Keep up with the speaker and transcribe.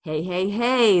Hey, hey,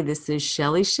 hey, this is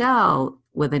Shelly Shell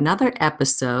with another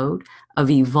episode of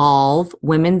Evolve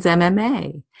Women's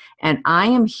MMA. And I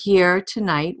am here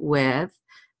tonight with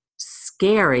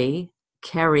scary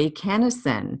Kerri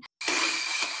Kenneson.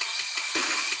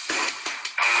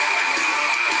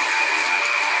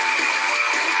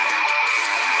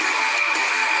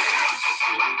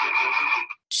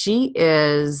 She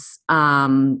is a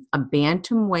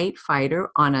bantamweight fighter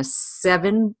on a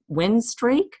 7-win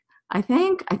streak, I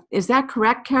think. Is that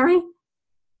correct, Kerri?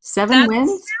 Seven That wins?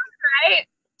 sounds right.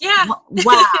 Yeah.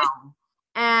 Wow.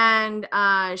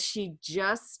 And she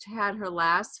just had her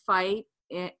last fight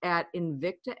at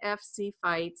Invicta FC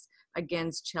Fights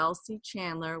against Chelsea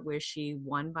Chandler, where she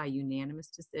won by unanimous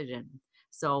decision.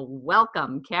 So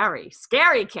welcome, Kerri.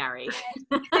 Scary Kerri.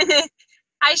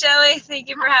 Hi, Shelly. Thank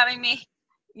you for having me.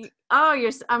 Oh,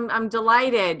 I'm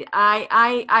delighted.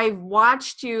 I've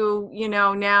watched you,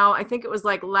 now I think it was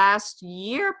like last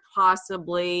year,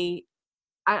 possibly.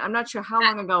 I'm not sure how At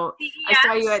long ago. I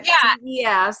saw you CES. at Yeah, that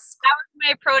CES. was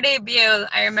my pro debut.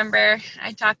 I remember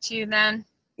I talked to you then.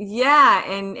 Yeah,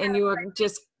 and you were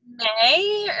just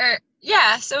May or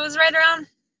yeah, so it was right around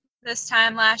this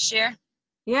time last year.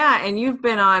 yeah, and you've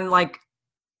been on like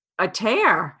a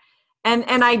tear. And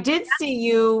I did see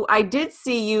you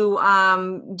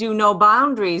do No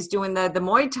Boundaries doing the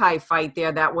Muay Thai fight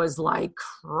there. That was like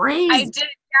I crazy did,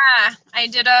 yeah. I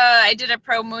did a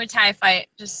pro Muay Thai fight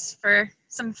just for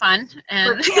some fun for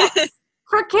and kicks.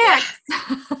 For yeah, kicks.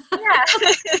 yeah.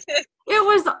 It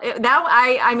was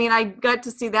that I mean I got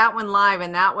to see that one live,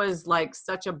 and that was like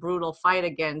such a brutal fight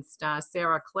against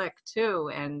Sarah Click too.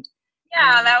 Yeah, And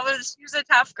she was a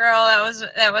tough girl.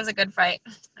 That was a good fight.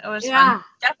 It was fun. yeah.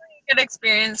 Definitely a good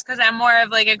experience because I'm more of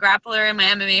like a grappler in my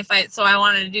MMA fight, so I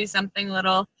wanted to do something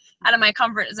little out of my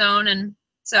comfort zone, and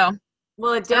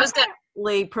Well, it so it was good.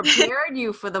 definitely prepared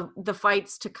you for the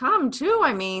fights to come too.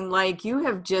 I mean, like you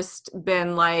have just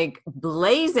been like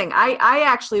blazing. I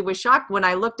actually was shocked when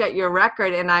I looked at your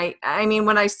record, and I mean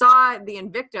when I saw the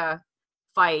Invicta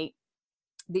fight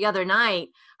the other night,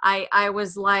 I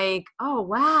was like, "Oh,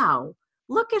 wow.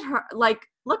 Look at her. Like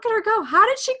look at her go. How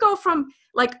did she go from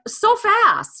like so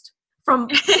fast from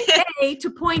point A to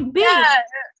point B?" Yeah,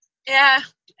 yeah.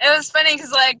 It was funny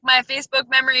because like my Facebook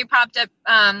memory popped up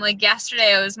like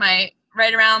yesterday. It was my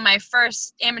right around my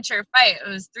first amateur fight. It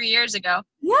was 3 years ago,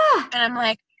 Yeah. and I'm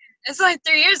like, it's only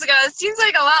 3 years ago. It seems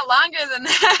like a lot longer than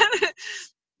that.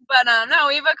 But no,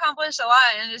 we've accomplished a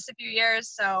lot in just a few years.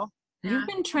 So You've yeah,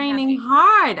 been I'm training happy.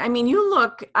 hard. I mean, you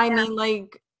look, I Yeah, mean,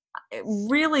 like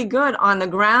really good on the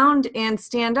ground and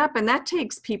stand up. And that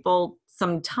takes people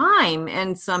some time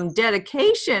and some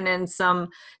dedication and some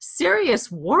serious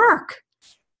work.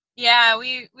 yeah.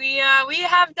 We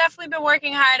have definitely been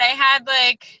working hard.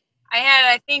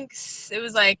 I think it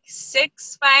was like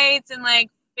 6 fights in like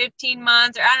 15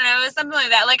 months, or I don't know, it was something like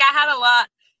that. Like I had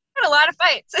a lot of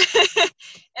fights,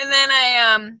 and then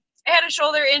I had a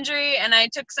shoulder injury, and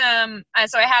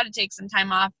so I had to take some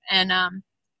time off, and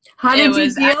How did you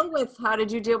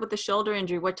deal with the shoulder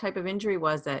injury? What type of injury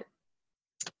was it?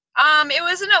 it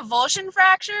was an avulsion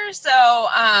fracture. So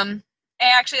I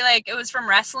actually like it was from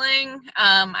wrestling.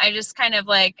 I just kind of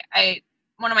like I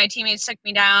one of my teammates took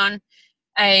me down.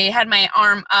 I had my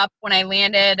arm up when I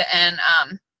landed, and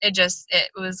it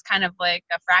was kind of like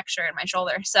a fracture in my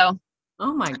shoulder. So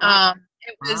Oh my God.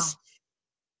 it Wow. was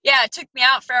yeah, it took me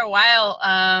out for a while.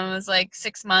 It was like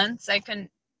 6 months.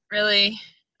 Really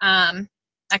um,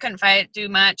 I couldn't do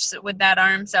much with that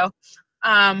arm. So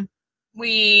um,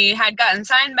 we had gotten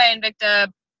signed by Invicta,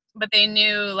 but they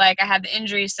knew like I had the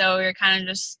injury, so we were kind of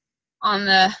just on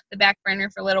the back burner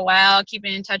for a little while,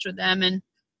 keeping in touch with them, and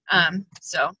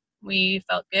so we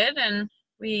felt good, and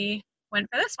we went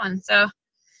for this one. So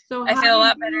So I how feel a did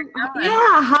lot better you, now. And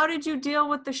yeah, how did you deal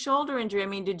with the shoulder injury? I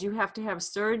mean, did you have to have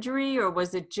surgery or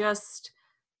was it just,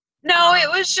 no, it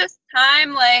um, was just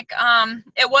time. Like,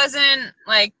 it wasn't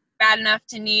like bad enough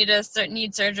to need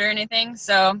surgery or anything.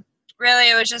 So really,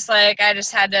 it was just like I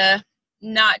just had to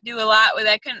not do a lot with it.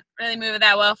 I couldn't really move it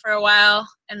that well for a while,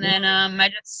 and then I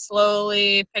just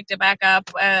slowly picked it back up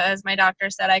as my doctor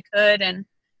said I could. And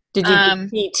did you do um,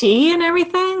 PT and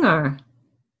everything or?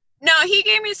 no, he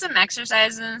gave me some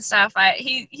exercises and stuff.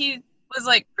 He was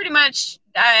like pretty much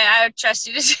I trust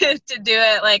you to do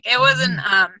it. Like it wasn't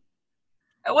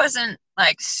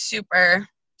like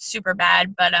super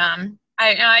bad, but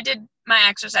I did my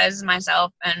exercises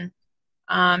myself, and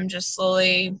just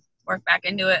slowly work back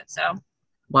into it. So um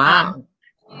Wow.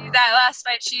 that last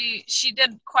fight she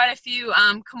did quite a few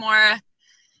Kimura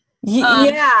Yeah,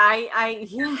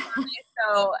 yeah.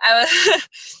 So I was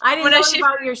I didn't when know she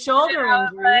about your it, shoulder I was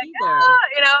injury like, either.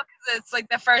 you know, 'cause it's like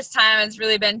the first time it's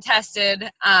really been tested.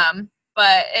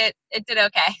 But it did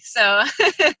okay. So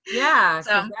Yeah,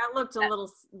 so because that looked a little,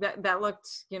 that looked,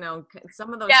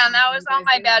 some of those yeah, and things that was you on guys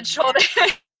my get on bad your shoulder.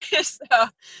 neck. So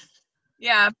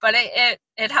yeah, but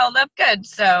it held up good.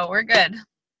 So we're good.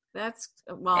 That's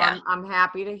well, Yeah. I'm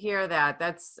happy to hear that.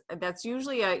 That's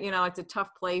usually it's a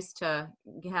tough place to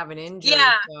have an injury.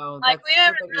 Yeah. So Like we that's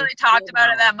haven't good that you really talked feel about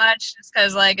it better. that much just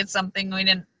because like it's something we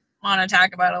didn't want to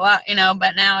talk about a lot,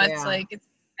 but now it's Yeah. like it's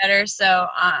better. So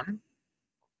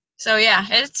yeah,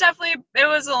 it was it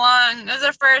was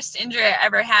the first injury I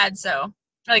ever had, so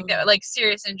Mhm. like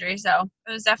serious injury. So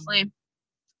it was definitely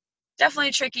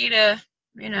tricky to,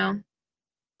 you know,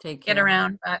 Take get care of.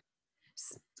 around, but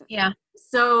yeah.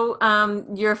 So,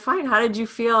 your fight, how did you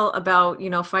feel about,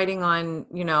 fighting on,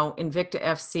 Invicta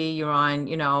FC? You're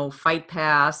on, Fight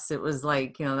Pass. It was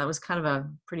like, that was kind of a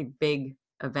pretty big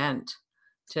event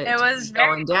It to was be very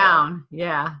going cool. down.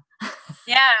 Yeah.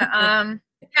 Yeah, yeah,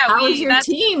 How was we your that's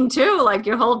team too? Like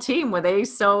your whole team, were they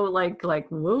so yeah,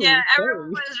 woo, everyone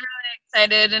Kerri? was really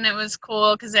excited and it was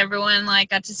cool because everyone like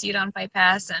got to see it on Fight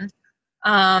Pass and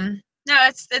no,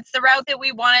 it's the route that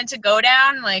we wanted to go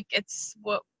down. Like it's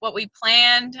what we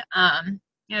planned.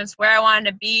 It's where I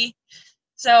wanted to be.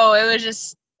 So it was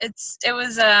just it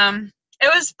was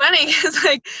funny because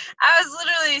like I was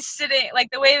literally sitting like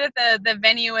the way that the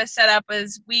venue was set up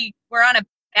was we were on a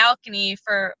balcony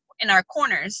for in our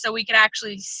corners so we could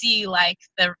actually see like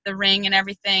the ring and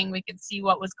everything. We could see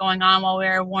what was going on while we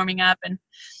were warming up, and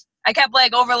I kept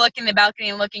like overlooking the balcony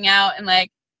and looking out, and like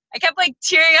I kept like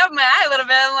tearing up my eye a little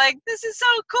bit. I'm like, this is so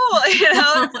cool,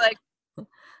 it's like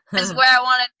this is where I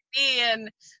wanted to be, and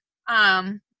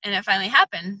it finally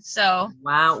happened. So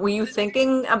Wow. Were you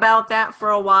thinking about that for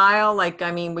a while? Like,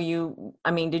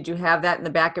 did you have that in the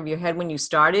back of your head when you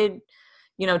started,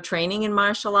 training in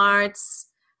martial arts?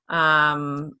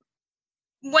 Um,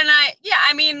 when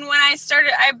I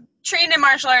started, I trained in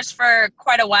martial arts for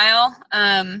quite a while,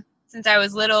 since I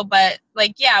was little. But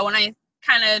like, yeah, when I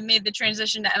kind of made the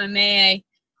transition to MMA,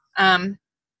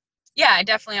 I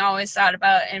definitely always thought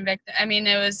about Invicta. I mean,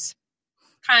 it was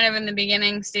kind of in the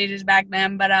beginning stages back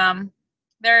then, but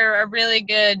they're a really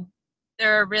good,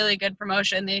 they're a really good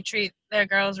promotion. They treat their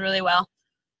girls really well.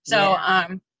 So yeah.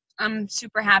 I'm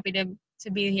super happy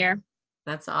to be here.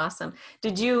 That's awesome.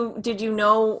 Did you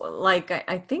know, like,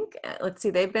 I think, let's see,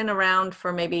 they've been around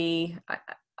for maybe,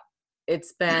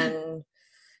 it's been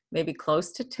maybe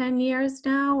close to 10 years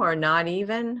now, or not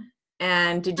even.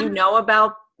 And did you know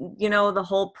about, the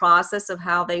whole process of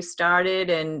how they started?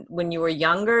 And when you were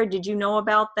younger, did you know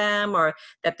about them, or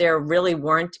that there really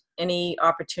weren't any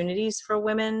opportunities for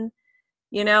women?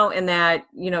 And that,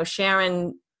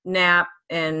 Sharon Knapp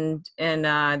and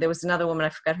there was another woman, I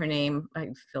forgot her name. I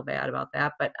feel bad about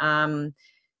that, but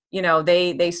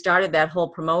they started that whole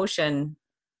promotion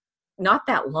not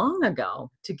that long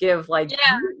ago to give like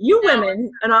Yeah, you no,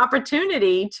 women an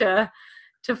opportunity to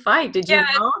fight. Did you yeah.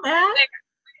 know that?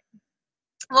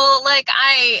 Well, like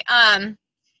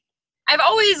I've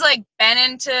always like been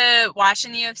into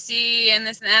watching the UFC and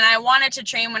this, and I wanted to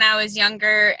train when I was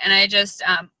younger, and I just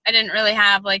I didn't really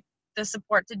have like the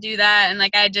support to do that, and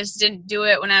like I just didn't do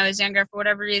it when I was younger for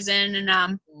whatever reason,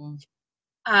 and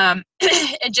Mm.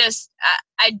 it just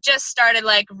I just started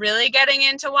like really getting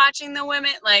into watching the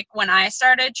women like when I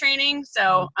started training.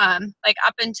 So like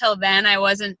up until then I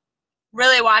wasn't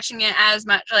really watching it as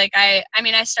much. Like I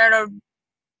mean I started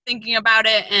thinking about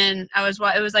it, and it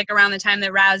was like around the time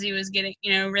that Rousey was getting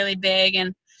really big,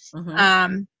 and Mm-hmm.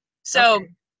 um so Okay.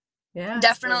 Yeah.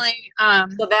 definitely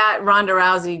So that Ronda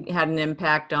Rousey had an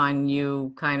impact on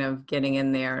you kind of getting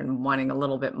in there and wanting a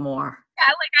little bit more.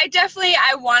 yeah, like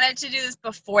I wanted to do this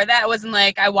before that. It wasn't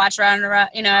like I watched I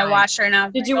Right. watched her and I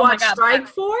was Did like, you oh my watch god. Strike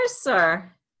Force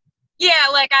or? Yeah,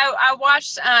 like I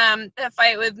watched the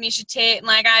fight with Misha Tate, and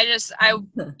like I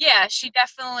yeah, she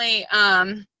definitely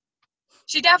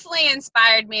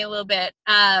inspired me a little bit.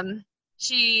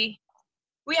 She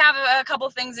We have a couple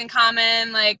things in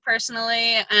common, like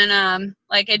personally, and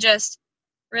like it just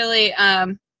really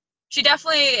she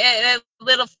definitely a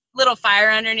little fire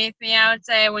underneath me, I would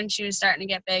say, when she was starting to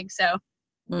get big. So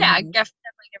yeah, I Mhm.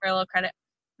 definitely give her a little credit.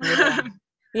 Yeah.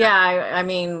 Yeah, I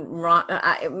mean,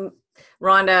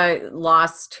 Rhonda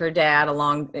lost her dad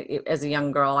along as a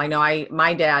young girl. I know I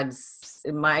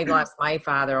lost my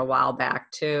father a while back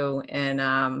too,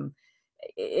 and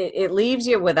it leaves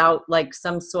you without like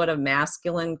some sort of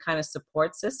masculine kind of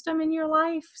support system in your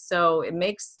life. So it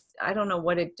makes, I don't know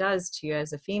what it does to you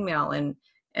as a female, and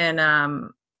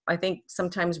I think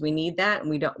sometimes we need that, and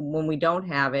when we don't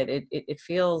have it, it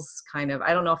feels kind of,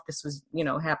 I don't know if this was,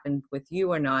 happened with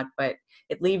you or not, but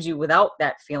it leaves you without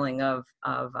that feeling of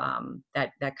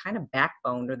that kind of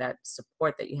backbone or that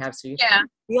support that you have. So you Yeah. kind of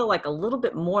feel like a little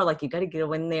bit more like you got to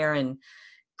go in there and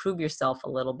prove yourself a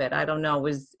little bit. I don't know.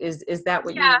 Is that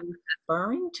what Yeah. you're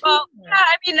referring to? Well, yeah,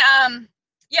 I mean,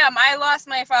 yeah, I lost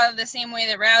my father the same way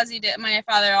that Rousey did. My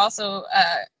father also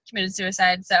committed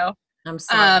suicide, so I'm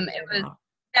sorry. it was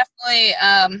definitely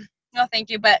no, thank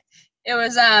you, but it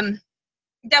was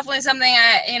definitely something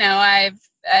I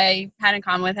had in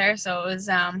common with her, so it was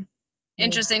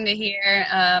interesting to hear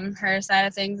her side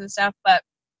of things and stuff. But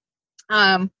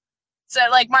so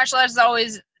like martial arts has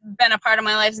always been a part of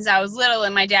my life since I was little,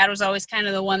 and my dad was always kind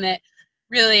of the one that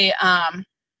really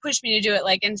pushed me to do it,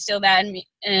 like instilled that in me,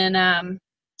 and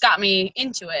got me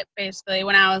into it basically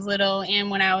when I was little and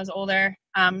when I was older.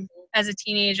 As a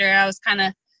teenager, I was kind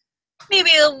of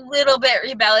maybe a little bit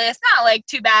rebellious, not like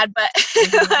too bad, but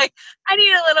like I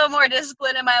need a little more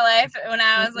discipline in my life when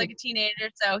I was like a teenager.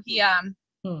 So he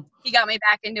got me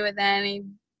back into it then. He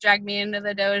dragged me into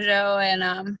the dojo,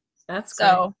 and that's so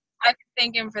great. I could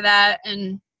thank him for that,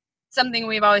 and something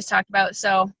we've always talked about.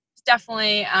 So it's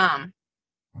definitely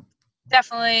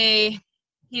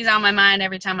he's on my mind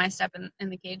every time I step in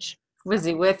the cage. Was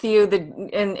he with you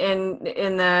in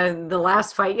the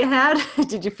last fight you had?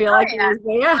 Did you feel Oh like he yeah. was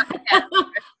there? Yeah.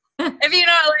 If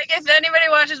like if anybody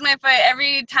watches my fight,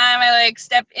 every time I like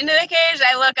step into the cage,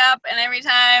 I look up, and every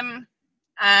time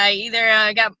I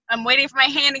either I'm waiting for my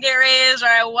hand to get raised or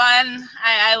I won,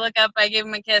 I look up, I give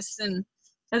him a kiss and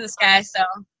to the sky. So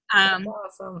That's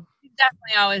awesome. he's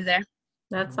definitely always there.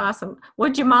 That's awesome.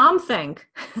 What'd your mom think?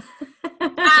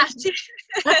 Ah,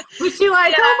 Was she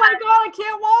like, yeah. "Oh my God, I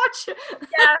can't watch"?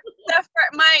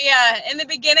 Yeah, in the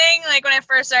beginning, like when I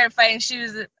first started fighting,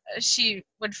 she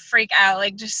would freak out,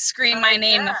 like just scream my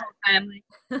name the whole time, like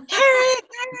Kerri,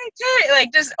 Kerri, Kerri,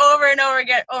 like just over and over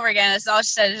again. That's all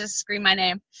she said, is just scream my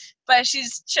name. But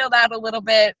she's chilled out a little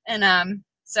bit, and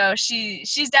so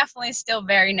she's definitely still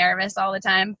very nervous all the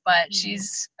time, but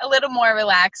she's a little more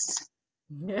relaxed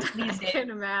Yeah, these I days. can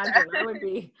imagine.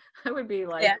 I would be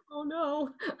like, Yeah. "Oh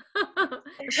no."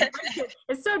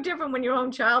 It's so different when your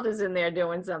own child is in there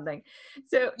doing something.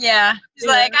 So Yeah, she's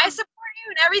like, I support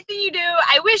you in everything you do.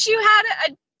 I wish you had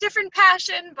a different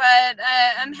passion, but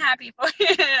I'm happy for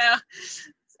you.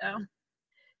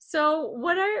 So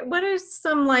what are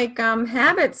some like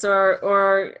habits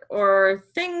or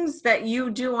things that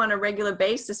you do on a regular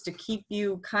basis to keep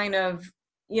you kind of,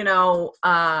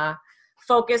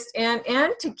 focused and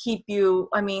to keep you,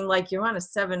 I mean, like you're on a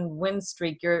 7-win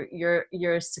streak,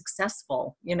 you're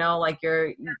successful, like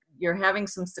you're having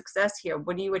some success here.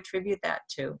 What do you attribute that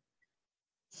to?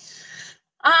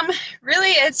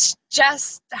 Really, it's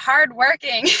just hard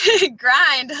working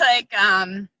grind. Like,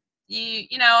 I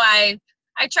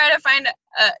try to find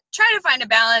a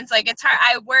balance. Like, it's hard.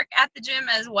 I work at the gym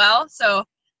as well, so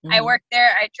I work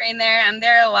there. I train there. I'm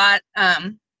there a lot.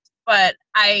 But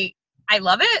I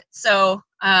love it. So,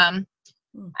 I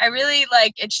really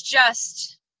like. It's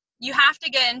just you have to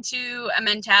get into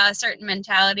a certain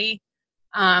mentality,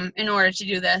 in order to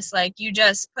do this. Like, you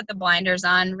just put the blinders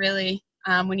on, really,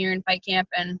 when you're in fight camp,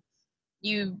 and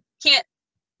you can't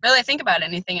really think about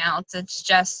anything else. It's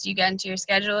just you get into your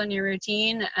schedule and your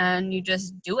routine, and you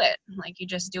just do it. Like, you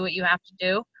just do what you have to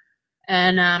do,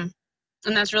 and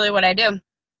that's really what I do.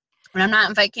 When I'm not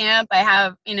in fight camp, I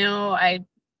have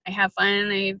I have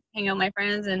fun. I hang out with my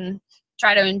friends and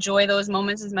try to enjoy those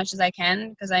moments as much as I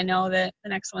can, because I know that the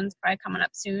next one's probably coming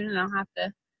up soon, and I'll have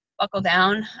to buckle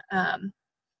down.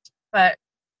 But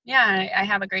yeah, I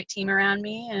have a great team around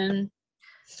me, and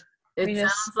It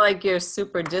sounds like you're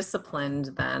super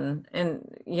disciplined then. And,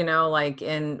 like,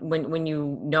 and when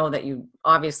you know that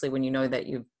when you know that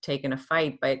you've taken a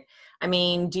fight, but I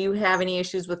mean, do you have any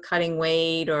issues with cutting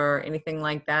weight or anything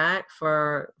like that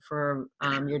for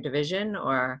your division,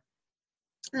 or?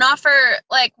 Not for,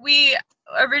 like, we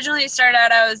originally started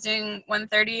out, I was doing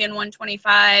 130 and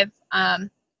 125. And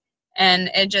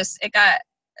it got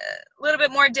a little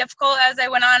bit more difficult as I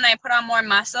went on. I put on more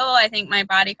muscle. I think my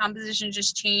body composition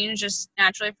just changed just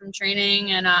naturally from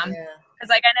training, and because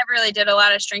like I never really did a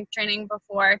lot of strength training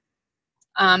before.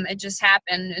 It just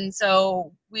happened, and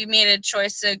so we made a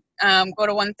choice to go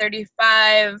to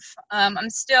 135. I'm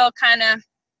still kind of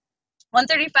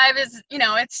 135 is,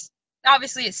 it's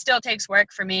obviously it still takes work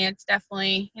for me. It's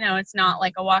definitely, it's not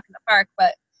like a walk in the park,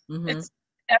 but it's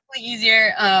definitely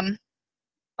easier.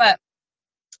 But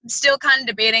I'm still kind of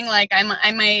debating, like I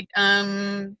might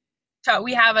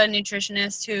we have a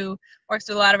nutritionist who works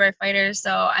with a lot of our fighters,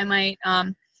 so I might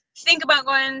think about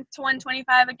going to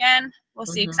 125 again. We'll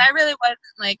see. Because Mm-hmm. I really wasn't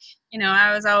like,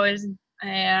 I was always,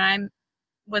 I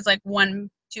was like 1-2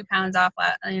 pounds off,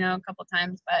 a couple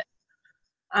times. But,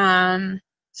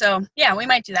 so yeah, we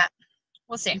might do that.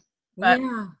 We'll see. But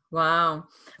Yeah. Wow.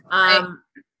 I, Um,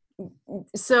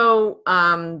 so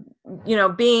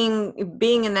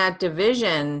being in that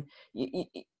division, you're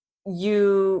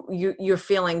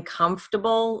feeling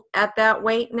comfortable at that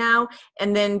weight now.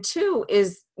 And then two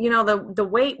is, the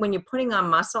weight when you're putting on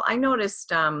muscle. I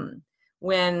noticed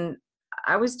when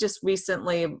I was just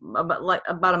recently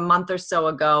about a month or so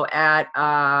ago at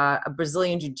a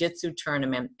Brazilian jiu-jitsu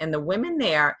tournament, and the women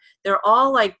there, they're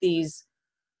all like these.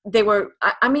 They were,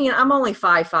 I mean, I'm only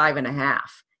 5'5.5",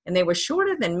 and they were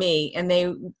shorter than me, and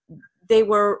they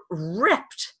were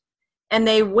ripped, and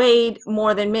they weighed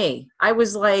more than me. I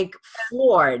was like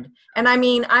floored. And I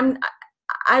mean,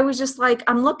 I was just like,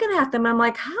 I'm looking at them, I'm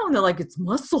like, how? And they're like, it's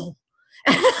muscle.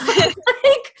 And I'm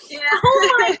like,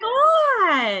 oh my yeah.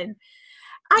 God.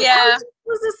 I Yeah. just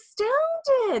was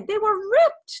astounded. They were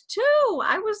ripped too.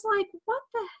 I was like, what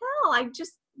the hell?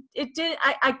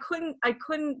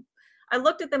 I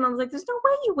looked at them, I was like, there's no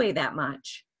way you weigh that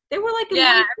much. They were like in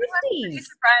Yeah. their Everyone's pretty 50s.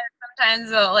 surprised sometimes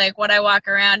about like what I walk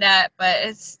around at, but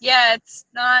it's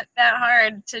not that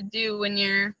hard to do when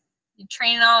you're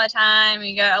training all the time.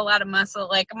 You got a lot of muscle.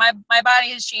 Like my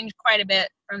body has changed quite a bit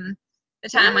from the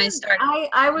Yeah, time I started.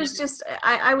 I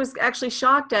was actually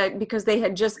shocked at, because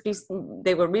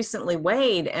they were recently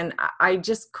weighed, and I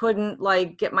just couldn't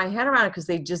like get my head around it, because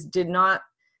they just did not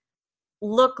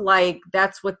look like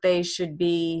that's what they should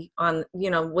be on,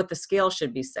 what the scale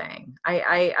should be saying.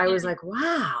 I was like,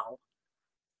 wow.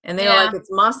 And they were like, Yeah.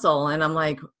 it's muscle. And I'm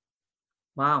like,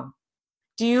 wow.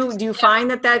 Do you find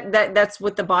that's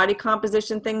what the body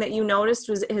composition thing that you noticed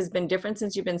has been different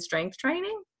since you've been strength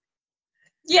training?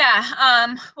 Yeah.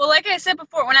 Well, like I said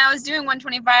before, when I was doing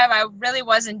 125, I really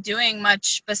wasn't doing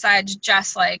much besides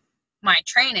just like my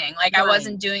training. Like I Right.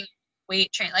 wasn't doing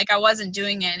weight training. Like I wasn't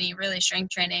doing any really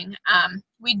strength training.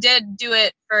 We did do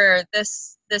it for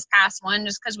this past one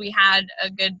just because we had a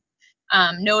good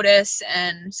notice,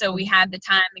 and so we had the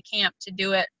time at camp to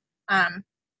do it.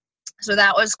 So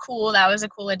that was cool. That was a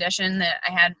cool addition that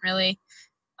I hadn't really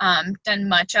done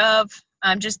much of,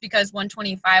 just because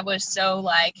 125 was so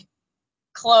like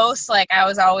close. Like I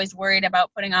was always worried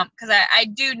about putting on, because I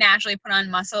do naturally put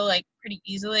on muscle like pretty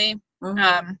easily.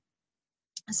 Mm-hmm.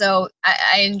 So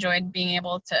I enjoyed being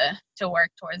able to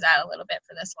work towards that a little bit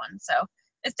for this one. So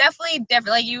it's definitely different.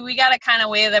 Like we got to kind of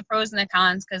weigh the pros and the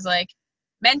cons, because like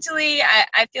mentally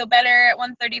I feel better at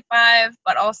 135,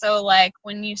 but also like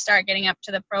when you start getting up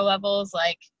to the pro levels,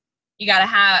 like you got to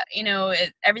have,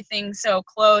 everything's so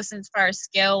close, and as far as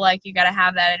skill, like you got to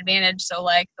have that advantage. So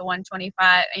like the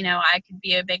 125, I could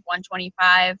be a big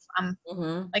 125. I'm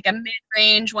like a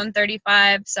mid-range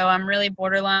 135, so I'm really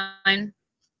borderline.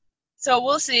 So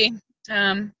we'll see.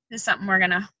 This is something we're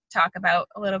gonna talk about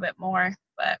a little bit more,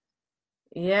 but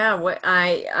Yeah,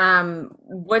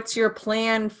 what's your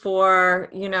plan for,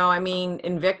 I mean,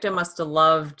 Invicta must have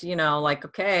loved, like,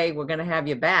 okay, we're gonna have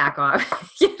you back on,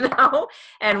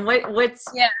 and what's,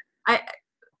 yeah. I,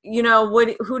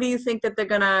 who do you think that they're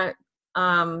gonna,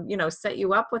 set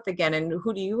you up with again, and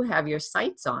who do you have your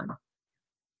sights on?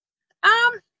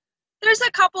 There's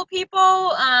a couple people.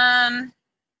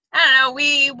 I don't know.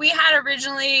 We had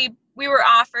originally, we were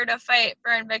offered a fight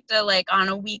for Invicta like on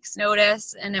a week's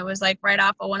notice, and it was like right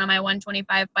off of one of my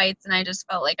 125 fights, and I just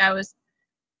felt like I was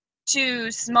too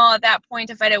small at that point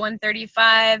to fight at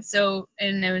 135. So,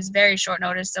 and it was very short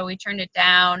notice, so we turned it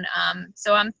down.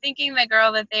 So I'm thinking the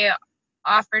girl that they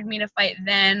offered me to fight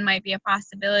then might be a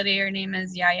possibility. Her name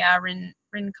is Yaya Rinson.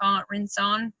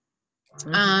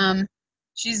 Mm-hmm.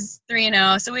 She's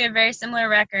 3-0, so we have very similar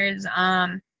records.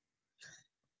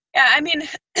 Yeah, I mean,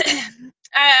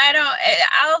 I don't.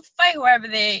 I'll fight whoever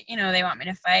they want me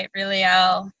to fight. Really,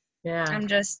 Yeah, I'm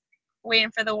just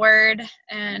waiting for the word,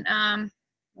 and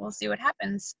we'll see what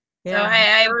happens. So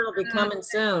yeah, I sure, it'll be coming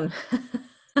soon.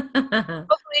 hopefully,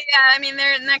 yeah. I mean,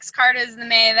 their next card is the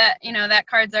May. That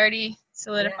card's already Yeah.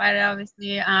 solidified,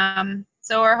 obviously.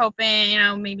 So we're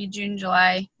hoping, maybe June,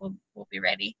 July, we'll be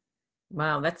ready.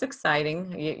 Wow, that's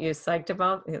exciting. You psyched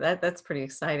about that? That's pretty Yeah.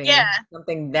 exciting.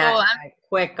 Something So that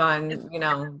quick it's,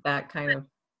 on, that kind of.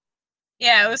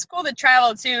 yeah, it was cool to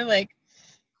travel too. Like,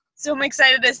 so I'm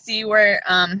excited to see where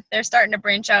they're starting to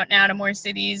branch out now to more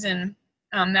cities, and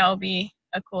that will be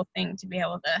a cool thing to be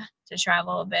able to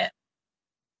travel a bit.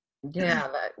 Yeah,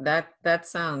 that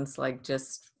sounds like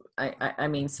just I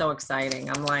mean, so exciting.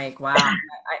 I'm like, wow.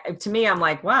 To me, I'm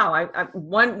like, wow.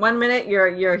 One minute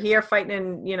you're here fighting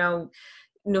in,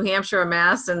 New Hampshire or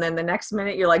Mass, and then the next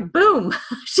minute you're like, boom,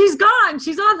 she's gone.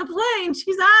 She's on the plane.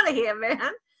 She's out of here,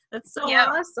 man. That's so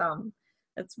awesome.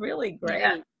 That's really great.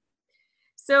 Yeah.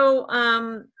 So,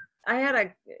 I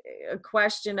had a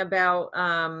question about,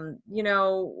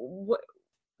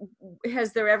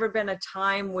 has there ever been a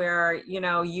time where,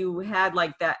 you had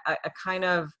like that, a kind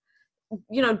of,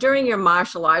 during your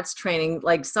martial arts training,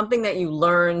 like something that you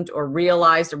learned or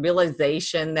realized, a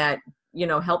realization that,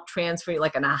 helped transfer you,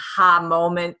 like an aha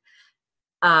moment,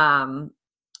 or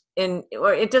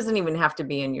it doesn't even have to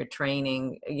be in your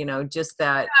training, just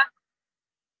that. Yeah.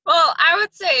 Well, I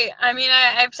would say, I mean,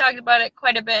 I've talked about it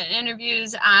quite a bit in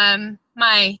interviews.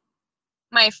 My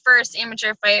first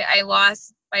amateur fight, I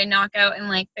lost by knockout in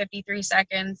like 53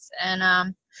 seconds. And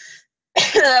that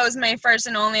was my first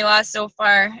and only loss so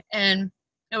far. And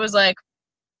it was like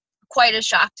quite a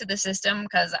shock to the system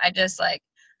because I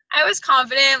was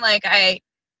confident. Like I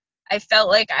felt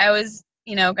like I was,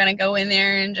 going to go in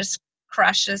there and just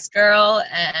crush this girl.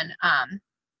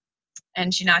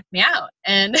 And she knocked me out.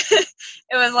 And it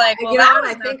was like, well,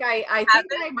 I think I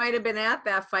might have been at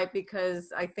that fight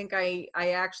because I think I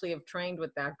actually have trained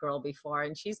with that girl before,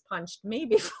 and she's punched me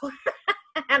before.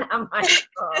 And I'm like,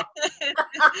 oh.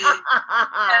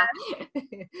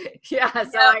 Yeah.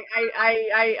 So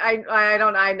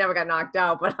I never got knocked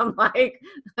out, but I'm like,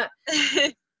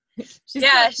 she's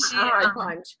a hard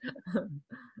punch.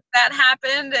 That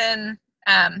happened, and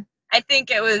I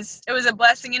think it was a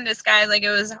blessing in disguise. Like,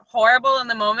 it was horrible in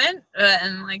the moment,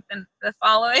 and like the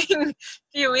following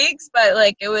few weeks, but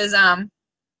like it was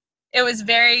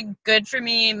very good for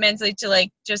me mentally to like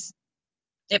just,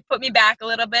 it put me back a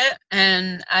little bit,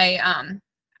 and I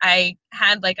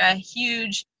had like a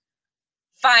huge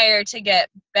fire to get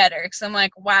better, because I'm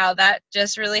like, wow, that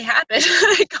just really happened.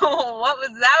 Like, oh,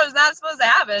 that was not supposed to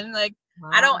happen. Like, wow.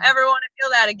 I don't ever want to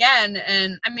feel that again.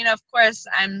 And I mean, of course,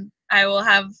 I will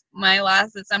have my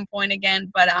loss at some point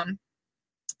again, but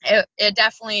it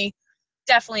definitely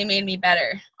made me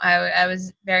better. I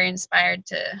was very inspired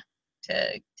to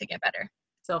get better.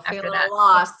 So feeling a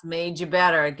loss made you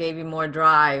better. It gave you more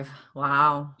drive.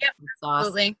 Wow. Yep,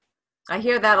 absolutely. Awesome. I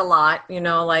hear that a lot, and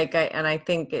I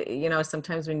think,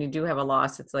 sometimes when you do have a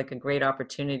loss, it's like a great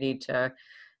opportunity to,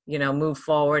 move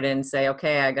forward and say,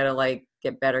 okay, I got to like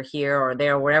get better here or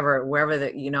there, wherever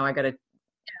I got to,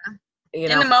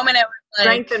 in the moment, it was like,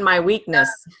 strengthen my weakness.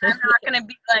 I'm not going to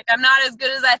be like, I'm not as good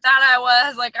as I thought I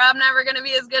was. Like, I'm never going to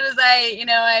be as good as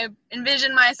I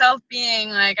envisioned myself being.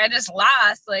 Like, I just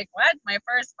lost. Like, what? My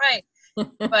first fight.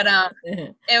 But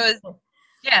it was,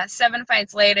 7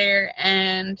 fights later,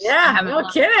 and no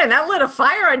kidding. That lit a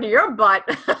fire under your butt.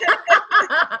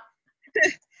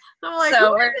 I'm like,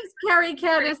 who is Kerri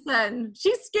Kenneson?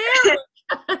 She's scary.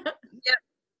 Yep.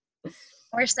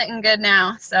 We're sitting good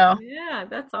now. So yeah,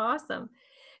 that's awesome.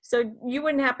 So you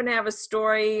wouldn't happen to have a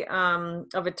story of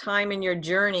a time in your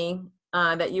journey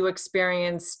that you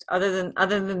experienced other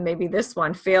than maybe this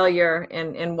one, failure,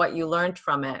 and what you learned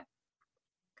from it?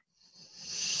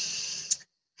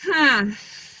 I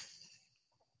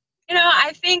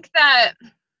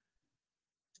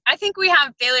think we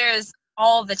have failures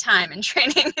all the time in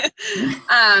training.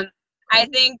 I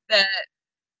think that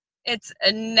it's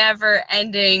a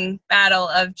never-ending battle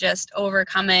of just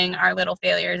overcoming our little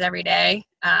failures every day.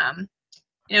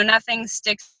 Nothing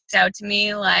sticks out to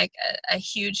me like a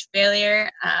huge failure,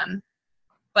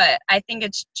 but I think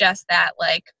it's just that,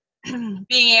 like,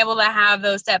 being able to have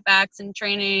those setbacks in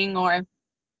training, or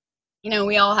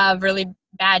we all have really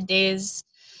bad days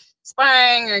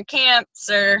sparring or camps,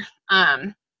 or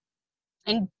and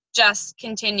just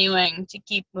continuing to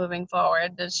keep moving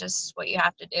forward. That's just what you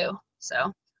have to do.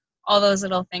 So all those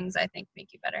little things, I think,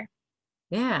 make you better.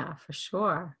 Yeah, for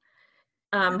sure.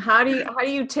 How do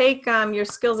you take your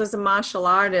skills as a martial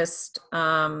artist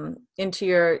into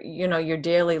your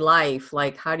daily life?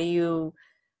 Like, how do you,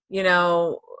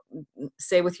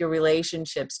 say with your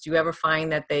relationships, do you ever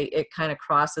find that it kind of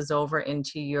crosses over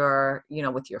into your,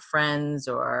 with your friends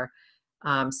or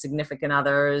significant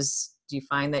others? Do you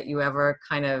find that you ever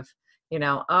kind of,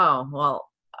 oh, well,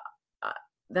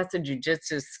 that's a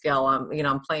jujitsu skill.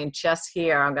 I'm playing chess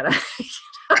here. I'm gonna.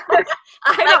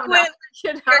 I don't know.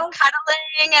 You're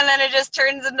cuddling, and then it just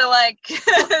turns into like. It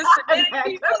could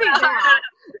be that.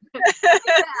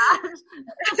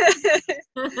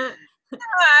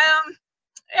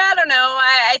 I don't know.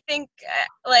 I think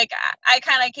like I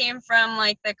kind of came from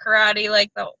like the karate,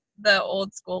 like the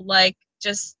old school, like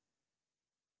just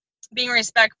being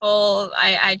respectful.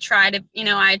 I try to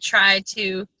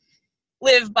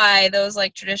live by those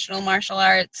like traditional martial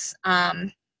arts,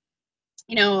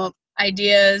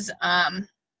 ideas.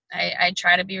 I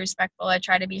try to be respectful. I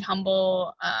try to be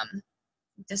humble,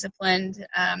 disciplined.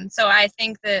 So I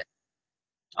think that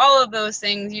all of those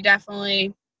things, you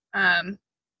definitely,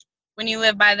 when you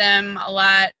live by them a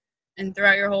lot and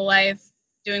throughout your whole life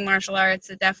doing martial arts,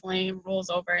 it definitely rolls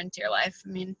over into your life. I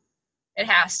mean, it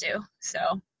has to.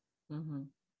 So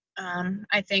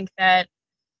I think that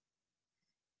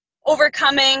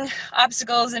overcoming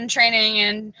obstacles in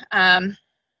training and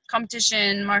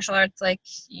competition, martial arts, like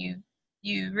you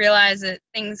realize that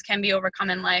things can be overcome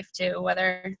in life too,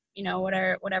 whether,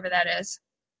 whatever that is.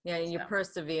 Yeah, you're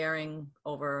persevering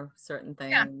over certain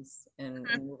Yeah. things and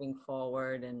moving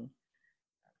forward. And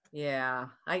yeah,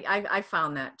 I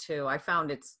found that too. I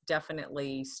found it's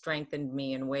definitely strengthened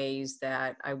me in ways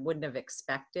that I wouldn't have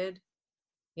expected,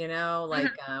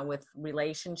 like with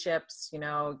relationships,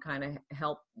 kind of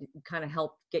help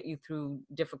get you through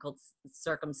difficult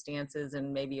circumstances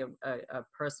and maybe a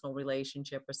personal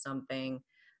relationship or something.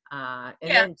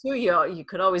 Then too, you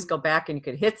could always go back and you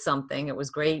could hit something. It was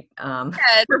great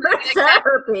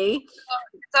therapy.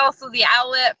 It's also the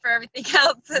outlet for everything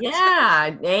else.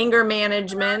 Yeah, anger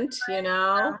management,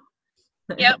 Yep.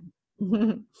 Yeah,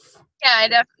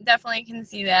 I definitely can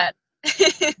see that.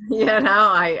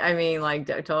 I mean, like,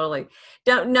 totally.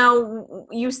 No,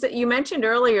 you mentioned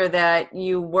earlier that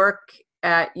you work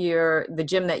at the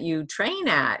gym that you train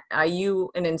at. Are you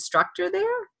an instructor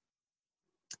there?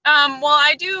 Well,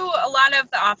 I do a lot of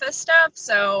the office stuff,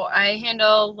 so I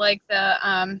handle like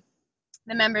the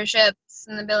memberships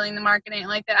and the billing, the marketing,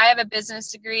 like that. I have a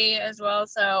business degree as well,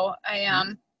 so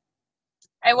I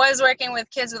was working with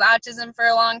kids with autism for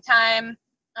a long time,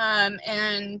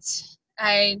 and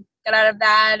I got out of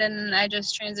that, and I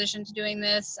just transitioned to doing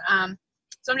this.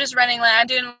 So I'm just I'm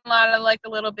doing a lot of like the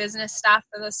little business stuff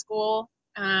for the school.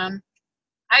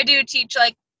 I do teach,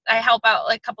 like, I help out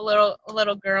like a couple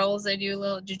little girls. I do a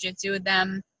little jiu-jitsu with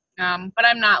them, but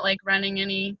I'm not like running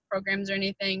any programs or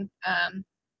anything.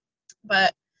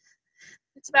 But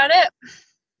that's about it.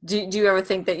 Do you ever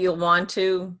think that you'll want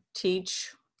to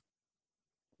teach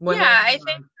women? Yeah, I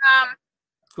think.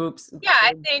 Groups. Yeah,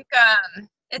 I think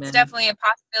it's definitely a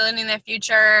possibility in the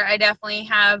future. I definitely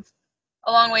have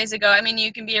a long ways to go. I mean,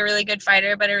 you can be a really good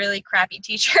fighter, but a really crappy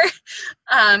teacher.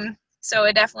 So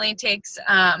it definitely takes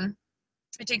a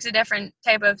different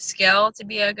type of skill to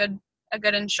be a good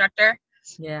instructor.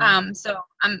 Yeah. So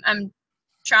I'm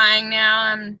trying now.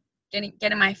 I'm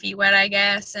getting my feet wet, I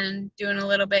guess, and doing a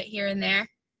little bit here and there.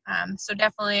 So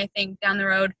definitely, I think down the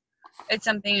road, it's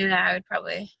something that I would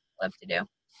probably love to do.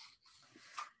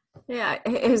 Yeah.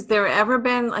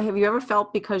 Have you ever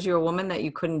felt because you're a woman that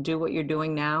you couldn't do what you're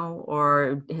doing now?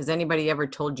 Or has anybody ever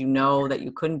told you no, that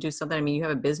you couldn't do something? I mean, you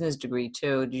have a business degree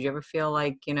too. Did you ever feel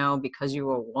like, because you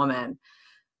were a woman,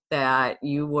 that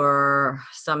you were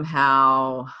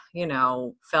somehow,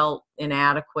 felt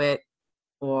inadequate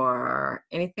or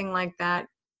anything like that?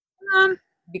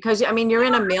 Because, I mean, you're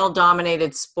in a male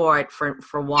dominated sport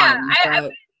for one.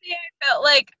 Yeah,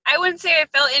 I wouldn't say I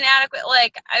felt inadequate.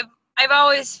 Like I've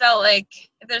always felt like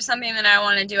if there's something that I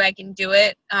want to do, I can do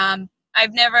it.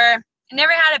 I've never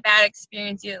had a bad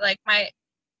experience yet. Like my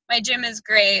gym is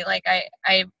great. Like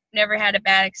I've never had a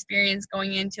bad experience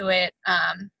going into it.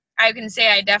 I can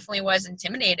say I definitely was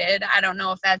intimidated. I don't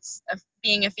know if that's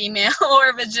being a female or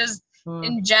if it's just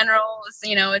in general, it's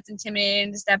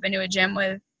intimidating to step into a gym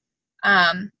with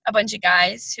a bunch of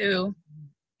guys who,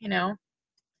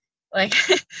 like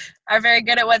are very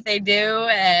good at what they do,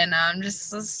 and just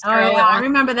this girl. Oh yeah, I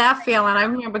remember that feeling. I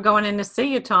remember going into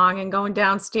Seatong and going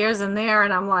downstairs in there,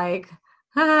 and I'm like,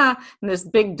 and this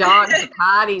big dog,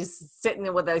 he's sitting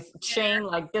there with a chain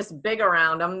like this big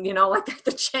around him, like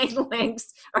the chain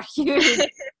links are huge.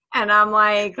 And I'm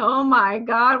like, oh my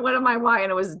God, what am I watching?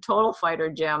 And it was a total fighter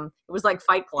gym. It was like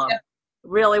Fight Club. Yep. It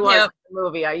really was like a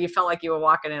movie. You felt like you were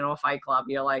walking into a fight club.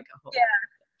 You're like, oh. Yeah.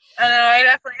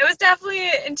 It was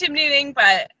definitely intimidating,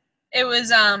 but it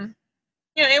was,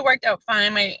 it worked out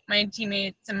fine. My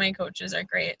teammates and my coaches are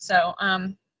great. So,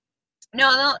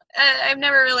 no, I've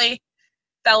never really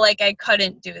felt like I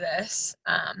couldn't do this.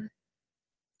 And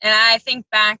I think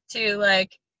back to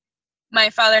like my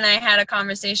father and I had a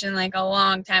conversation like a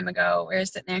long time ago. We were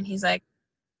sitting there and he's like,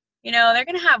 they're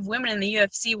going to have women in the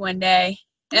UFC one day.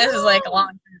 And this is like a long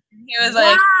time. He was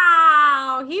like,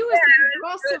 wow, he was an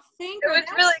aggressive thinker. It was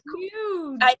That's really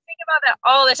huge. I think about that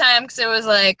all the time because it was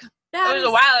like, it was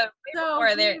a while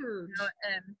before there.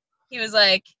 And he was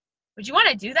like, would you want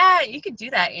to do that? You could do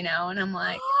that, and I'm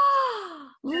like,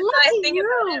 look at you.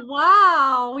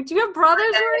 Wow. Do you have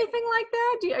brothers or anything like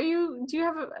that? Do you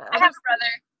have I have a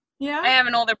brother. Yeah. I have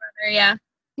an older brother, yeah.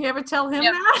 You ever tell him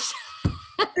that?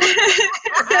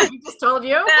 He just told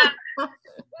you?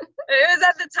 it was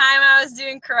at the time I was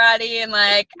doing karate, and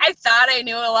like I thought I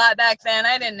knew a lot back then.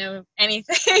 I didn't know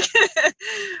anything.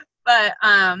 But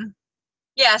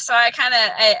yeah, so I kind of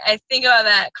I think about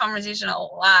that conversation a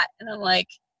lot, and I'm like,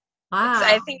 I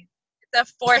Wow. think it's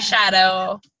a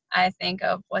foreshadow, I think,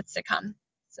 of what's to come.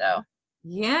 So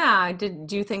Yeah.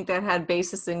 Do you think that had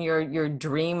basis in your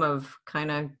dream of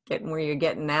kind of getting where you're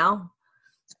getting now?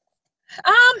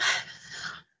 um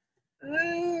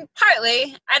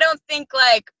partly. I don't think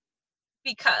like,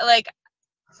 because like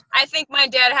I think my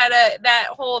dad had that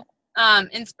whole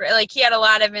like he had a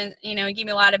lot of he gave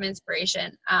me a lot of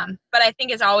inspiration. But I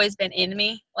think it's always been in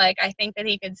me. Like I think that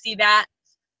he could see that.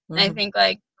 And I Hmm. think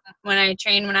like when I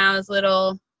trained when I was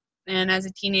little and as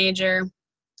a teenager,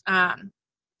 um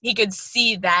he could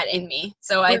see that in me.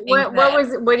 So I think What that,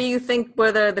 was what do you think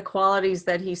were the qualities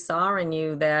that he saw in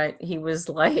you that he was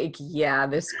like, yeah,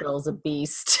 this girl's a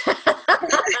beast?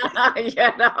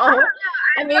 You know?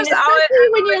 I mean, was always especially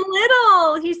when you're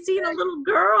little, he's seen a little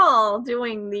girl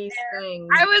doing these things.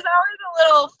 I was always a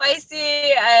little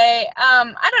feisty.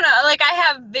 I don't know, like I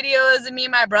have videos of me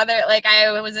and my brother, like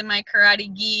I was in my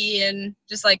karate gi and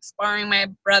just like sparring my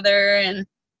brother, and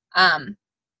um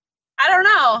I don't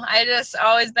know. I just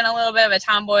always been a little bit of a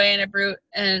tomboy and a brute,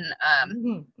 and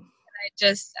Mhm.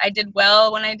 I did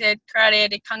well when I did karate. I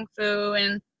did kung fu,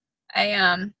 and I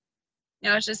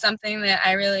it's just something that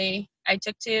I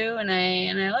took to, and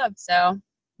I love. So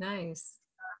Nice.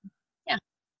 yeah,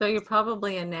 So you're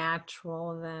probably a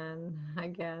natural then, I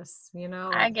guess, I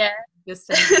like guess. just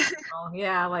a natural.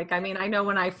 Yeah, like I mean, I know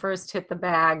when I first hit the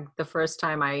bag, the first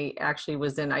time I actually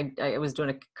was I was doing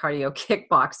a cardio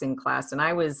kickboxing class, and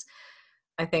I was,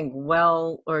 I think,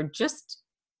 well, or just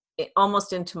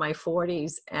almost into my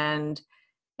 40s, and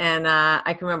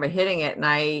I can remember hitting it, and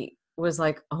I was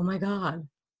like, "Oh my God,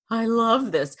 I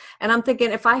love this." And I'm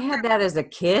thinking, if I had that as a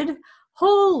kid,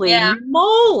 holy Yeah,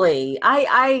 moly!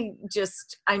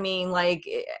 I mean, like,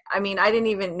 I mean, I didn't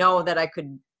even know that I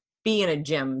could be in a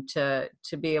gym to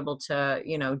be able to,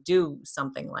 do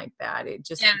something like that. It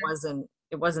just yeah, wasn't.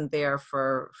 It wasn't there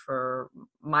for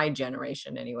my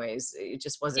generation, anyways. It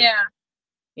just wasn't.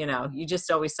 yeah. You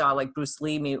just always saw like Bruce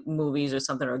Lee movies or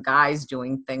something, or guys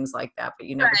doing things like that, but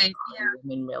you never Right. saw the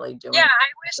women really Yeah, doing I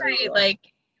very wish well.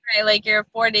 I like you're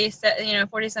 40,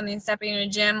 40 something stepping in a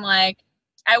gym. Like,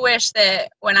 I wish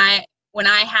that when I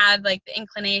had like the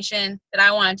inclination that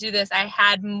I want to do this, I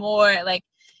had more like,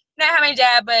 not have my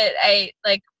dad, but I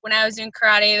like when I was doing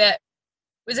karate, that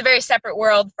was a very separate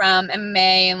world from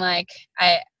MMA, and like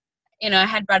I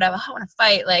had brought up, oh, I want to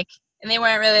fight, like, and they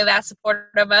weren't really that supportive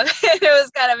of it. It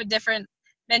was kind of a different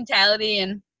mentality,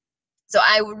 and so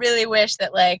I really wish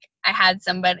that like I had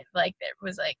somebody like that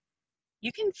was like,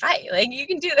 you can fight, like you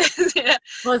can do this,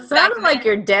 Well, it back sounded then. like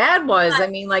your dad was. I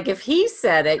mean, like if he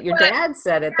said it, your But dad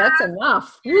said it, that's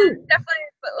enough. Woo. definitely,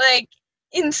 but like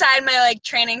inside my like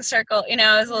training circle, it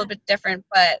was a little bit different.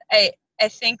 But I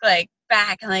think like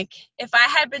back, like if I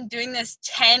had been doing this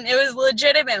it was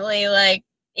legitimately like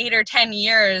 8 or 10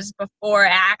 years before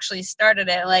I actually started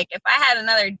it. Like if I had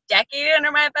another decade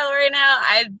under my belt right now,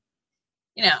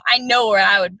 I know where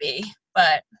I would be.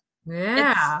 But it's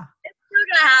Yeah. it's still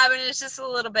gonna happen. It's just a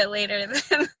little bit later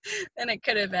than it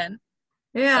could have been.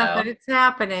 Yeah, So but it's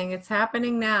happening. It's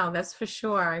happening now. That's for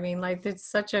sure. I mean, like it's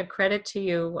such a credit to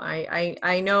you.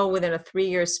 I know within a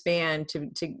 3-year span to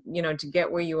get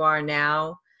where you are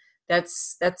now,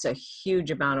 that's a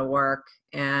huge amount of work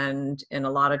and a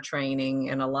lot of training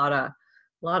and lot of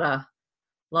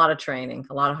lot of training,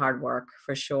 a lot of hard work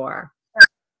for sure.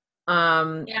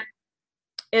 Um, yeah.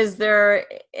 is there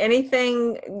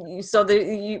anything, so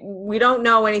we don't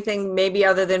know anything maybe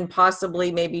other than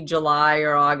possibly maybe July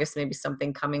or August, maybe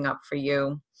something coming up for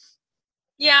you?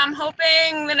 Yeah, I'm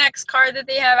hoping the next card that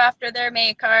they have after their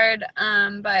May card.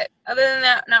 But other than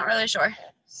that, not really sure.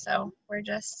 So we're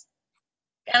just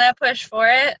gonna push for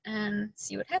it and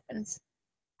see what happens.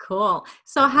 Cool.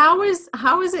 So how is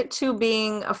it to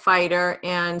being a fighter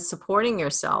and supporting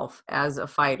yourself as a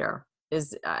fighter?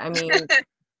 I mean,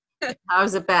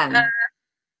 how's it Uh, been?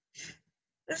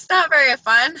 it's not very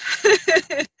fun.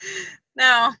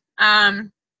 No.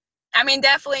 I mean,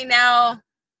 definitely now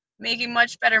making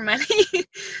much better money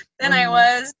than I Mhm.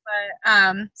 was,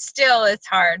 but still it's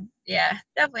hard. Yeah,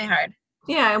 definitely hard.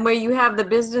 Yeah, and where you have the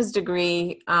business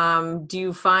degree, do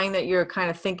you find that you're kind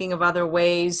of thinking of other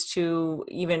ways to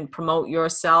even promote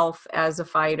yourself as a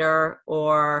fighter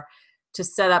or to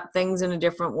set up things in a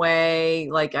different way?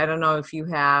 Like, I don't know if you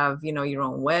have, your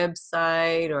own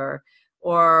website or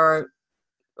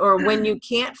or when you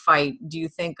can't fight, do you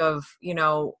think of,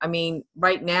 I mean,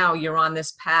 right now you're on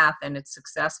this path and it's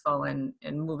successful and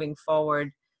moving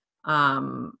forward.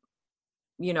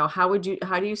 how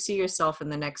do you see yourself in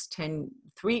the next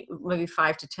maybe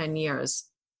 5 to 10 years?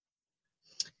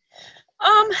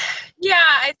 Yeah,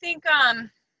 I think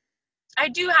I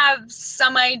do have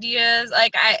some ideas.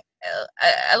 Like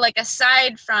like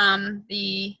aside from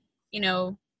the,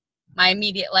 my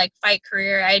immediate like fight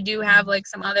career, I do have like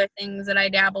some other things that I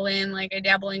dabble in. Like I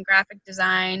dabble in graphic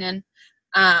design, and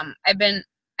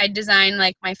I design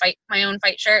like my own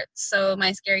fight shirts. So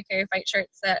my Scary Kerri fight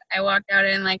shirts that I walked out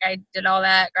in, like I did all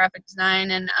that graphic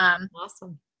design, and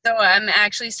Awesome. so I'm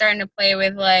actually starting to play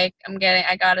with like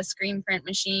I got a screen print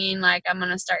machine. Like I'm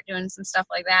gonna start doing some stuff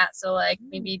like that. So like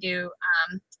maybe do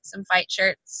some fight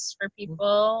shirts for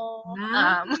people.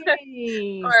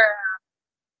 Nice. Or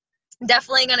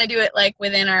definitely gonna do it like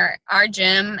within our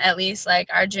gym, at least like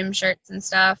our gym shirts and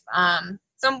stuff.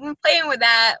 So I'm playing with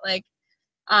that. Like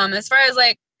as far as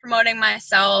like promoting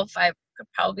myself, I could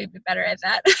probably be better at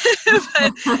that.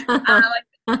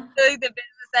 But like the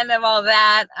business end of all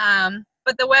that.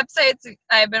 But the websites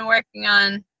I've been working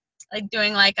on, like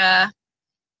doing like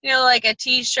like a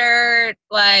t-shirt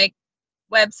like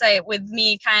website with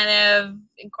me kind of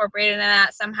incorporated in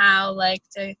that somehow, like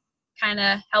to kind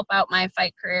of help out my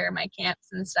fight career, my camps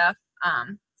and stuff,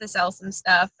 to sell some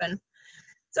stuff. And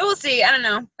so we'll see. I don't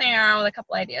know, playing around with a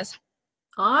couple ideas.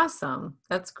 Awesome.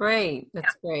 That's great.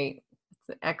 That's great.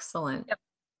 That's excellent. Yep.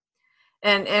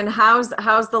 And how's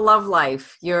the love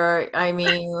life? I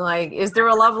mean, like, is there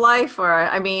a love life, or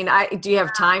I mean, do you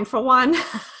have time for one?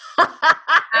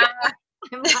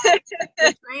 I'm like,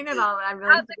 you're training all that. I'm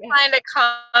I'll like, decline to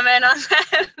comment on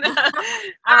that.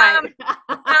 all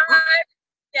right.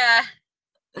 Yeah.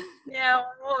 Yeah,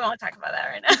 we won't talk about that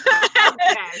right now.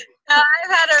 Okay.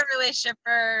 I've had a relationship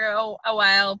for a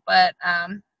while, but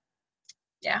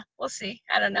yeah, we'll see.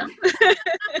 I don't know.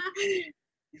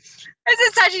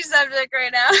 It's a touchy subject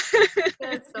right now.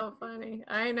 That's so funny.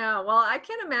 I know. Well, I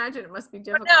can't imagine. It must be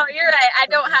difficult. But no, you're right. I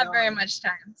don't have very much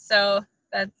time, so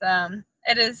that's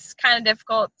it is kind of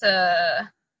difficult to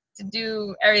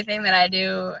do everything that I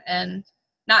do and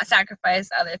not sacrifice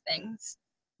other things.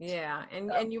 Yeah,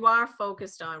 and you are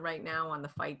focused on right now on the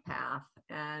fight path.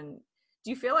 And do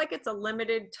you feel like it's a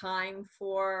limited time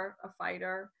for a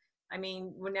fighter? I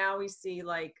mean, now we see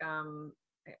like I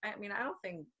mean, I don't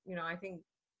think, I think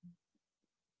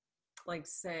like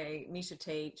say Misha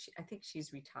Tate, I think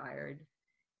she's retired.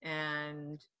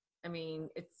 And I mean,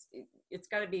 it's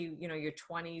got to be, your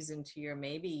 20s into your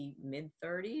maybe mid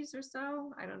 30s or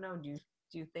so. I don't know. Do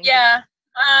you think? Yeah.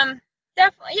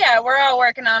 Definitely. Yeah, we're all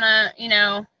working on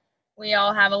we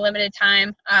all have a limited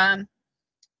time. I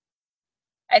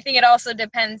think it also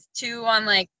depends too on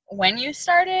like when you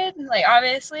started, like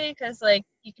obviously, because like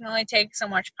you can only take so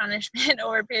much punishment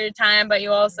over a period of time, but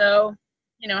you also,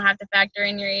 have to factor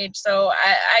in your age. So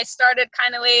I started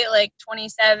kind of late, like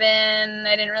 27.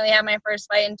 I didn't really have my first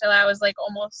fight until I was like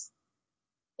almost,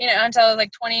 until I was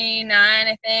like 29,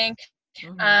 I think.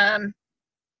 Mm-hmm.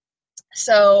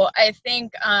 So I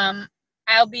think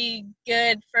I'll be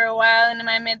good for a while into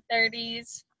my mid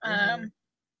 30s. Mm-hmm.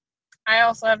 I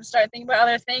also have to start thinking about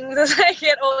other things as I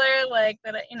get older, like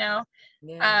that,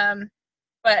 Yeah.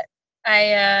 But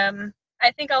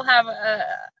I think I'll have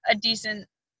a decent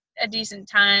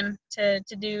time to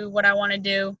do what I want to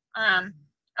do. I'm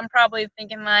probably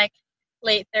thinking like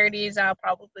late 30s. I'll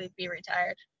probably be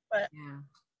retired. But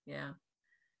Yeah.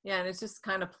 Yeah, and it's just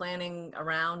kind of planning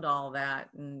around all that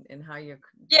and how you're.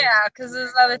 Yeah, because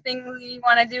there's other things you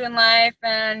want to do in life,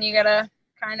 and you gotta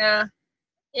kind of,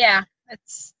 yeah,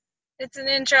 it's an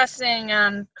interesting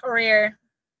career.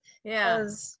 Yeah.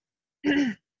 Because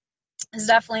there's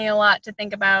definitely a lot to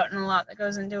think about and a lot that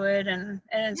goes into it, and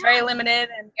it's very limited,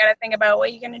 and you got to think about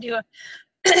what you're going to do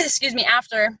excuse me,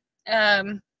 after,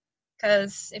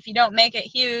 because if you don't make it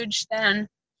huge, then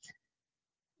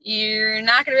you're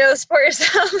not going to be able to support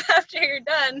yourself after you're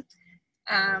done.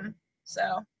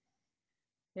 So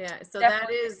Yeah, so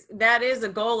definitely. that is a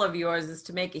goal of yours, is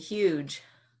to make it huge.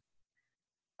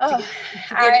 Oh,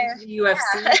 To get into the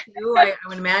UFC too. I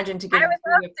would imagine to get I into would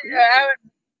the love UFC. to. I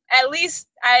would, at least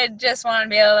I just want to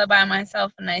be able to buy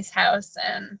myself a nice house,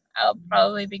 and I'll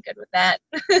probably be good with that.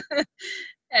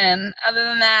 And other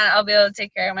than that, I'll be able to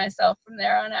take care of myself from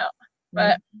there on out.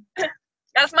 But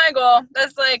that's my goal.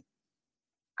 That's like,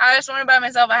 I just want to buy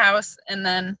myself a house, and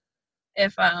then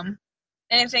if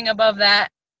anything above that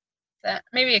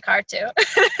maybe a car too.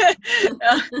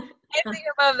 Anything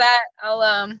above that,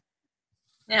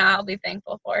 I'll be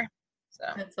thankful for. So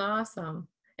That's awesome.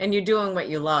 And you're doing what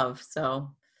you love.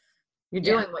 So you're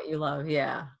doing what you love.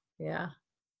 Yeah. Yeah.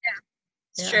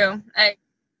 It's true.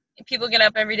 People get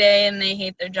up every day and they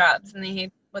hate their jobs and they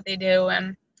hate what they do,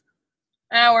 and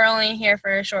we're only here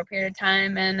for a short period of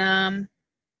time, and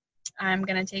I'm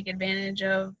going to take advantage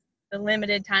of the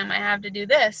limited time I have to do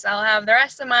this. I'll have the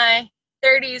rest of my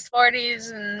 30s,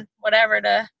 40s, and whatever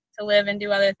to live and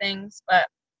do other things, but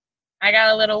I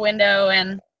got a little window,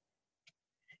 and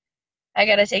I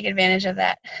got to take advantage of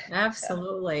that.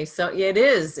 Absolutely. So it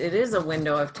is a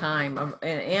window of time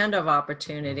and of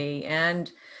opportunity,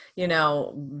 and,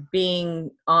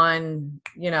 being on,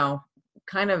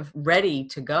 kind of ready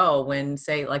to go when,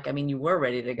 say, like, I mean, you were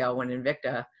ready to go when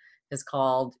Invicta has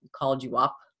called you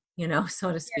up,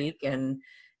 so to speak. And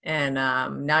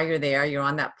now you're there, you're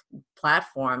on that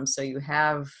platform. So you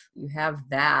have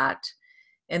that.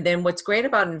 And then what's great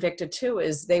about Invicta too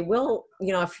is they will,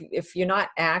 if you're not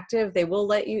active, will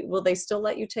they still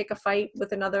let you take a fight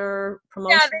with another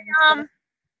promotion? Yeah,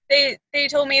 they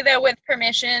told me that with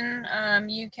permission,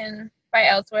 you can fight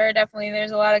elsewhere. Definitely,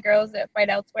 there's a lot of girls that fight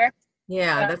elsewhere.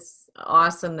 Yeah, that's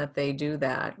awesome that they do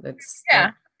that.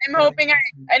 I'm hoping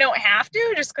I don't have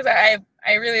to, just because I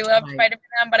really love fighting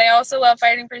for them, but I also love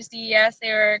fighting for CES.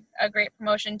 They were a great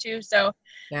promotion too. So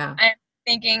yeah, I'm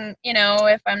thinking,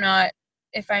 if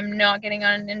I'm not getting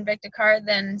on an Invicta card,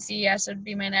 then CES would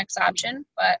be my next option.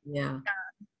 But yeah.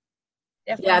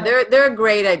 definitely. Yeah, they're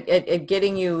great at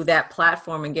getting you that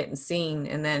platform and getting seen,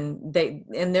 and then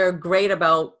they're great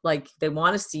about, like, they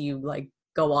want to see you, like,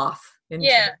 go off into,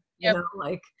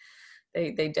 like,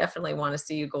 they definitely want to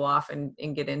see you go off and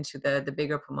get into the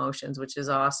bigger promotions, which is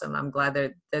awesome. I'm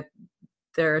glad that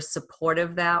they're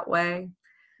supportive that way.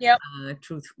 Yep.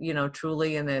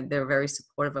 Truly, and they're very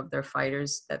supportive of their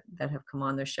fighters that have come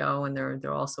on their show, and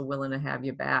they're also willing to have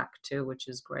you back too, which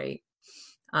is great.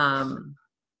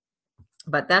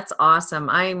 But that's awesome.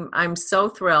 I'm so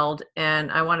thrilled,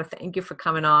 and I want to thank you for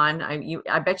coming on.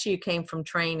 I bet you came from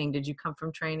training. Did you come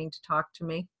from training to talk to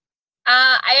me?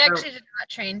 I actually did not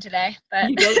train today, but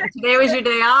today was your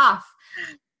day off.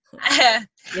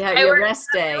 Yeah, your rest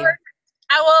day.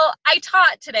 I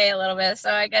taught today a little bit,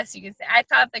 so I guess you could say I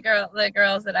taught the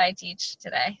girls that I teach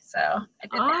today. So I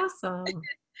did awesome.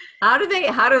 How did they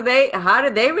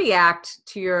react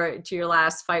to your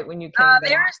last fight when you came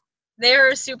back? They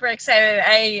were super excited.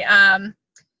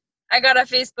 I got a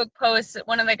Facebook post.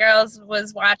 One of the girls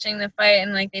was watching the fight,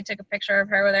 and like they took a picture of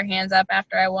her with her hands up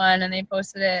after I won, and they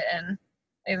posted it, and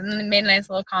they made a nice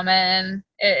little comment. And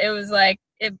it was like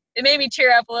it made me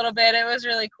tear up a little bit. It was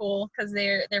really cool because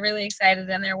they're really excited,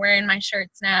 and they're wearing my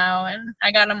shirts now. And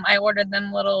I ordered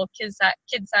them little kid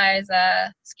size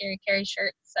Scary Kerri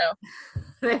shirts. So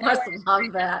they must have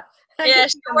loved that. Yeah,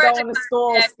 she wears going to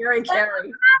school. Scary Kerri.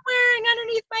 I'm wearing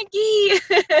underneath my gi.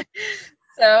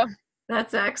 So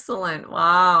that's excellent.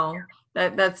 Wow.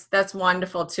 That's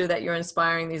wonderful too, that you're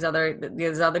inspiring these other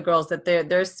girls, that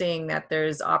they're seeing that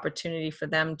there's opportunity for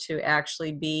them to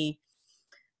actually be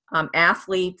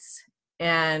athletes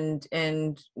and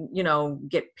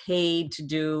get paid to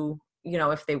do,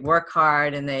 if they work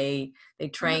hard and they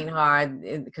train hard,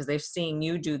 because they're seeing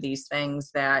you do these things,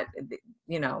 that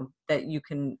that you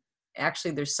can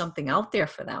actually, there's something out there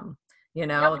for them,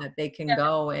 that they can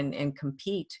go and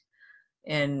compete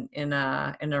in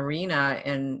an arena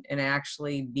and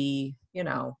actually be,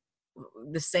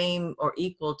 the same or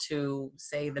equal to,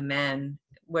 say, the men,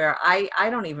 where I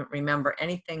don't even remember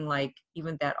anything like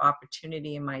even that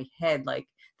opportunity in my head, like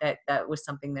that was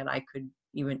something that I could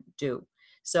even do.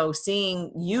 So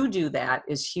seeing you do that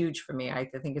is huge for me. I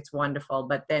think it's wonderful.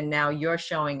 But then now you're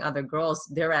showing other girls,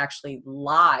 they're actually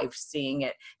live seeing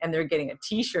it, and they're getting a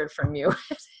t-shirt from you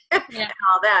and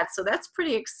all that. So that's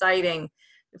pretty exciting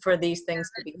for these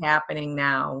things to be happening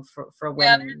now for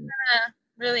women. There's been a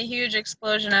really huge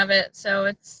explosion of it. So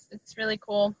it's really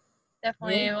cool.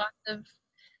 Definitely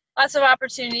lots of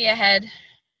opportunity ahead.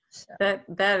 So.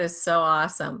 That is so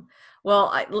awesome.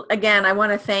 Well, I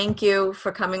want to thank you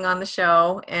for coming on the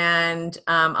show, and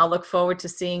I'll look forward to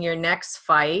seeing your next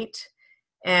fight.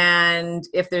 And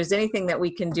if there's anything that we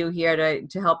can do here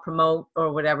to help promote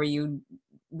or whatever, you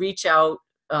reach out.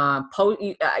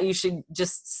 You should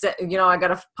just I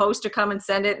got a poster, come and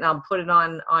send it, and I'll put it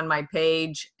on my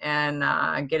page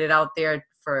and get it out there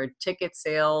for ticket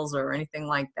sales or anything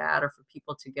like that, or for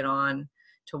people to get on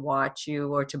to watch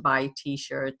you or to buy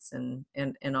t-shirts and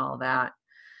all that.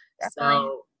 Definitely.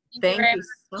 So thank you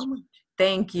so much.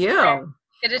 Thank you.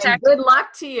 Good to talk. Good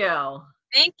luck to you.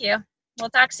 Thank you. We'll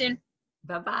talk soon.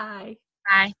 Bye-bye.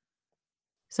 Bye.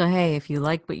 So, hey, if you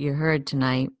liked what you heard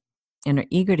tonight and are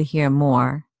eager to hear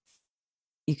more,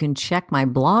 you can check my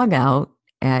blog out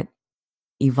at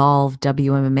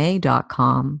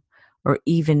evolvewmma.com, or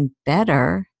even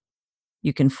better,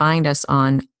 you can find us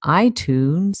on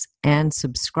iTunes and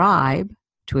subscribe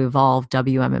to Evolve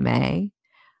WMMA.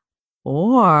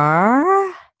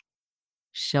 or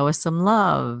show us some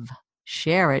love,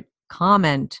 share it,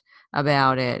 comment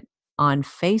about it on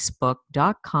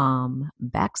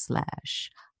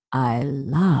facebook.com/I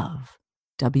love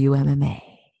WMMA.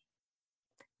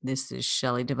 This is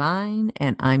Shelley Devine,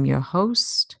 and I'm your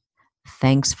host.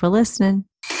 Thanks for listening.